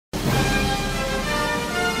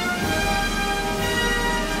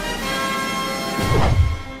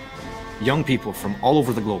young people from all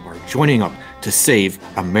over the globe are joining up to save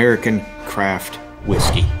American craft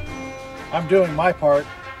whiskey. I'm doing my part.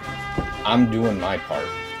 I'm doing my part.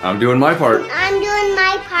 I'm doing my part. I'm doing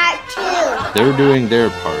my part too. They're doing their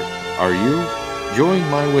part. Are you? Join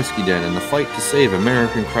My Whiskey Den in the fight to save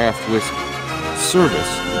American craft whiskey.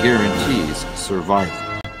 Service guarantees survival.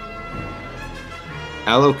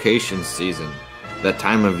 Allocation season. That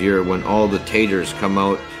time of year when all the taters come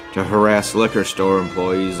out to harass liquor store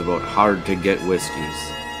employees about hard-to-get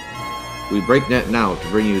whiskeys. We break net now to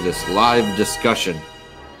bring you this live discussion.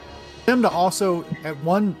 Them to also,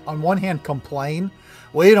 on one hand, complain.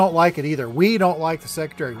 We don't like it either. We don't like the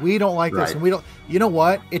secretary. We don't like this, and we don't. You know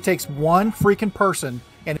what? It takes one freaking person,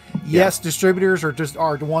 and yes, distributors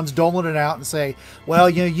are the ones doling it out and say, well,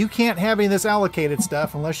 you can't have any of this allocated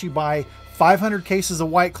stuff unless you buy 500 cases of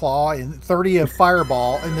White Claw and 30 of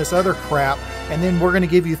Fireball and this other crap, and then we're going to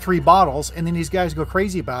give you 3 bottles. And then these guys go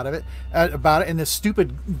crazy about it. And this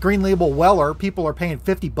stupid Green Label Weller, people are paying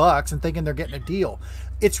 $50 and thinking they're getting a deal.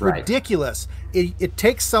 It's ridiculous. It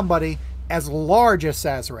takes somebody as large as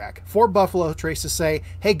Sazerac for Buffalo Trace to say,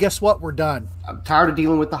 hey, guess what? We're done. I'm tired of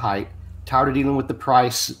dealing with the hype, tired of dealing with the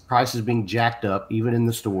prices being jacked up, even in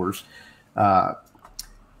the stores.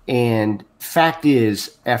 And fact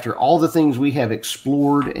is, after all the things we have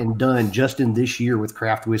explored and done just in this year with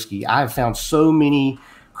craft whiskey, I have found so many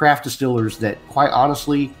craft distillers that, quite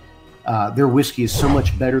honestly, their whiskey is so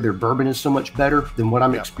much better, their bourbon is so much better than what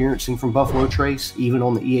I'm experiencing from Buffalo Trace, even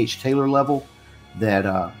on the E.H. Taylor level,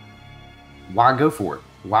 that why go for it?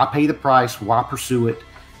 Why pay the price? Why pursue it?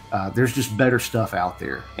 There's just better stuff out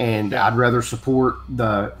there, and I'd rather support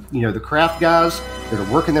the craft guys that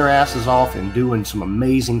are working their asses off and doing some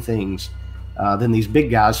amazing things than these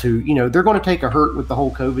big guys who, they're going to take a hurt with the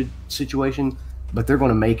whole COVID situation, but they're going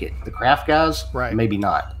to make it. The craft guys, maybe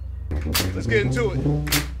not. Let's get into it.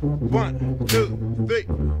 1, 2, 3.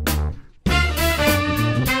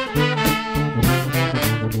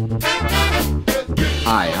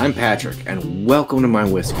 Hi, I'm Patrick, and welcome to My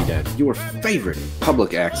Whiskey Den, your favorite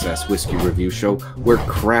public access whiskey review show where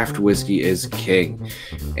craft whiskey is king.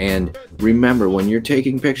 And remember, when you're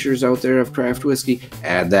taking pictures out there of craft whiskey,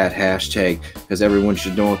 add that hashtag, because everyone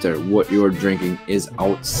should know out there what you're drinking is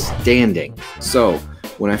outstanding. So,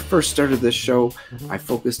 when I first started this show, I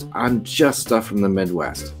focused on just stuff from the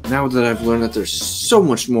Midwest. Now that I've learned that there's so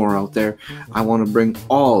much more out there, I want to bring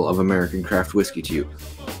all of American craft whiskey to you.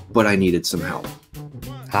 But I needed some help.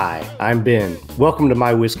 Hi, I'm Ben. Welcome to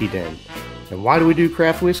My Whiskey Den. And why do we do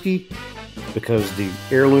craft whiskey? Because the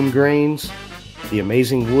heirloom grains, the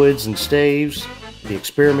amazing woods and staves, the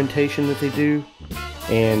experimentation that they do,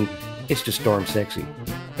 and it's just darn sexy.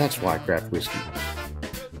 That's why craft whiskey.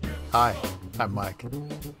 Hi, I'm Mike.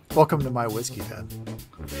 Welcome to My Whiskey Den.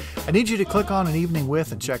 I need you to click on An Evening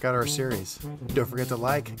With and check out our series. Don't forget to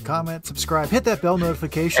like, comment, subscribe, hit that bell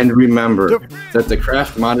notification. And remember that the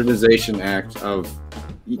Craft Modernization Act of...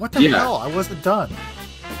 What the hell? I wasn't done.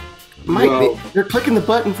 Mike, they're clicking the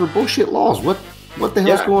button for bullshit laws. What the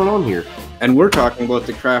hell's going on here? And we're talking about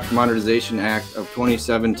the Craft Modernization Act of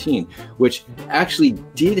 2017, which actually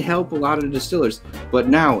did help a lot of distillers. But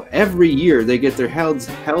now, every year, they get their heads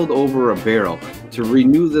held over a barrel to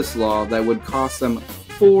renew this law that would cost them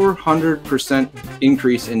 400%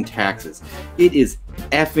 increase in taxes. It is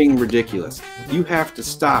effing ridiculous. You have to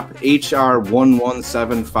stop HR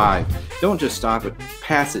 1175. Don't just stop it.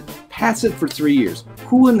 Pass it. Pass it for 3 years.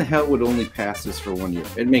 Who in the hell would only pass this for 1 year?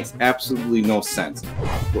 It makes absolutely no sense.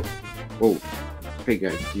 Whoa. Hey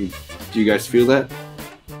guys, do you guys feel that?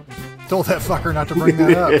 Told that fucker not to bring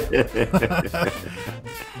that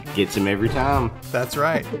up. Gets him every time. That's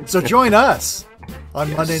right. So join us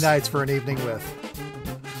on Monday nights for An Evening With.